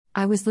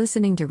I was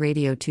listening to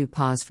Radio 2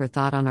 Pause for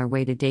Thought on our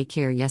way to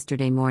daycare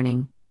yesterday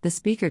morning. The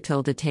speaker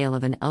told a tale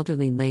of an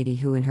elderly lady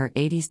who in her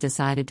 80s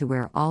decided to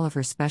wear all of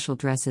her special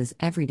dresses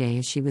every day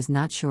as she was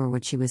not sure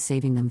what she was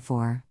saving them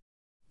for.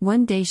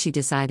 One day she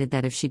decided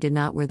that if she did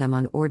not wear them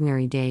on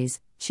ordinary days,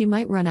 she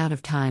might run out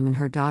of time and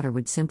her daughter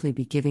would simply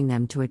be giving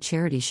them to a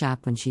charity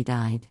shop when she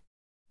died.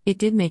 It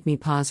did make me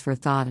pause for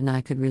thought, and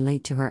I could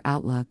relate to her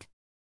outlook.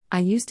 I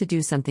used to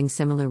do something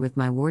similar with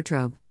my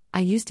wardrobe. I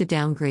used to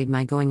downgrade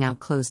my going out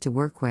clothes to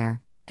workwear,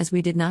 as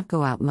we did not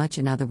go out much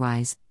and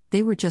otherwise,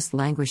 they were just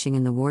languishing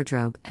in the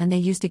wardrobe, and they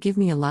used to give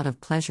me a lot of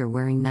pleasure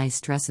wearing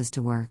nice dresses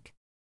to work.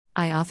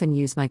 I often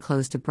used my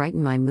clothes to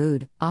brighten my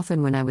mood.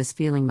 Often when I was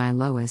feeling my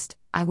lowest,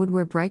 I would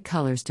wear bright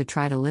colors to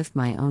try to lift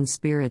my own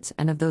spirits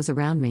and of those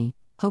around me,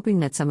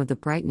 hoping that some of the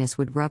brightness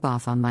would rub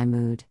off on my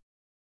mood.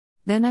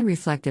 Then I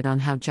reflected on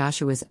how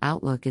Joshua's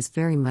outlook is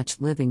very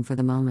much living for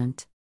the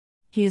moment.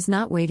 He is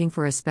not waiting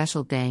for a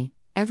special day.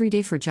 Every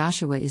day for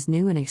Joshua is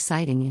new and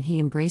exciting, and he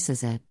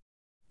embraces it.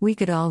 We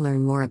could all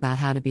learn more about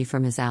how to be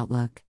from his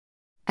outlook.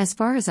 As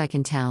far as I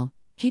can tell,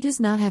 he does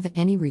not have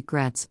any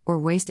regrets or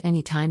waste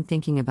any time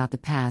thinking about the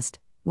past.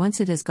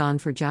 Once it has gone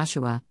for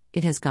Joshua,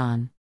 it has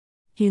gone.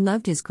 He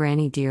loved his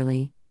granny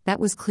dearly, that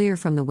was clear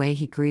from the way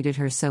he greeted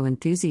her so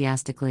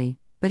enthusiastically,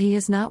 but he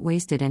has not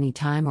wasted any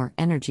time or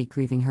energy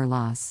grieving her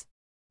loss.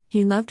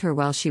 He loved her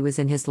while she was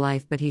in his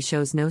life, but he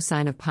shows no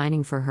sign of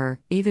pining for her.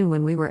 Even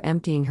when we were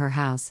emptying her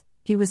house,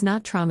 he was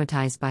not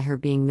traumatized by her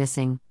being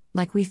missing,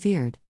 like we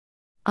feared.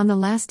 On the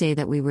last day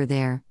that we were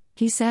there,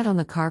 he sat on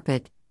the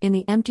carpet, in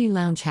the empty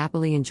lounge,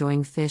 happily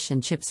enjoying fish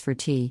and chips for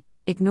tea,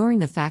 ignoring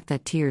the fact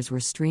that tears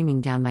were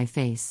streaming down my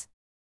face.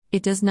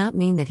 It does not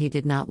mean that he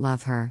did not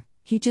love her,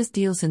 he just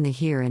deals in the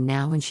here and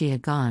now, and she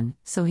had gone,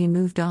 so he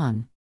moved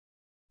on.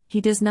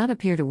 He does not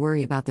appear to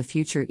worry about the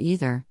future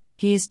either,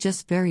 he is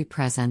just very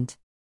present.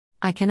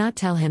 I cannot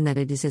tell him that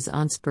it is his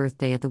aunt's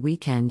birthday at the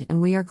weekend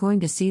and we are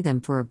going to see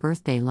them for a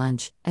birthday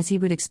lunch, as he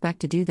would expect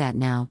to do that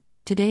now,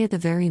 today at the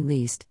very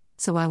least,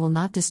 so I will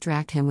not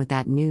distract him with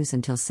that news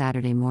until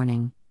Saturday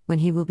morning, when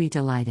he will be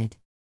delighted.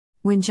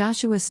 When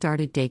Joshua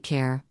started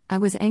daycare, I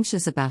was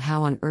anxious about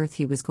how on earth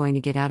he was going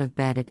to get out of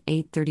bed at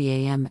 8:30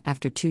 a.m.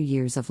 after 2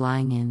 years of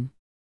lying in.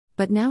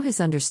 But now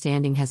his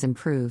understanding has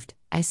improved.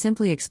 I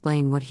simply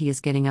explain what he is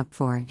getting up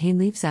for, and he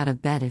leaps out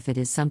of bed if it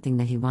is something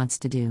that he wants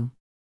to do.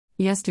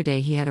 Yesterday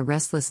he had a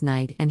restless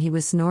night and he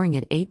was snoring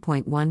at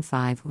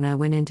 8:15 when I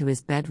went into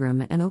his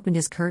bedroom and opened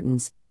his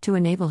curtains, to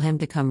enable him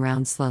to come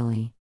round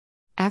slowly.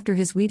 After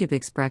his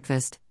Weetabix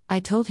breakfast, I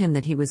told him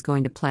that he was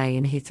going to play,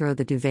 and he threw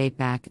the duvet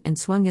back and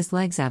swung his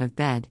legs out of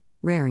bed,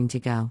 raring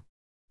to go.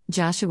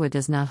 Joshua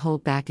does not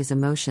hold back his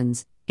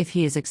emotions. If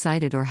he is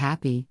excited or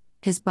happy,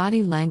 his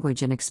body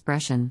language and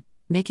expression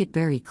make it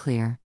very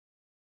clear.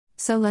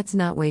 So let's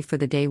not wait for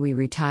the day we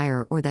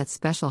retire or that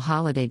special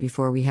holiday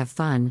before we have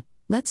fun.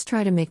 Let's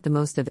try to make the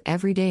most of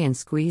every day and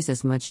squeeze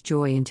as much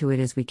joy into it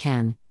as we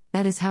can.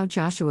 That is how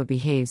Joshua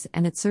behaves,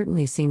 and it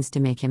certainly seems to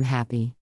make him happy.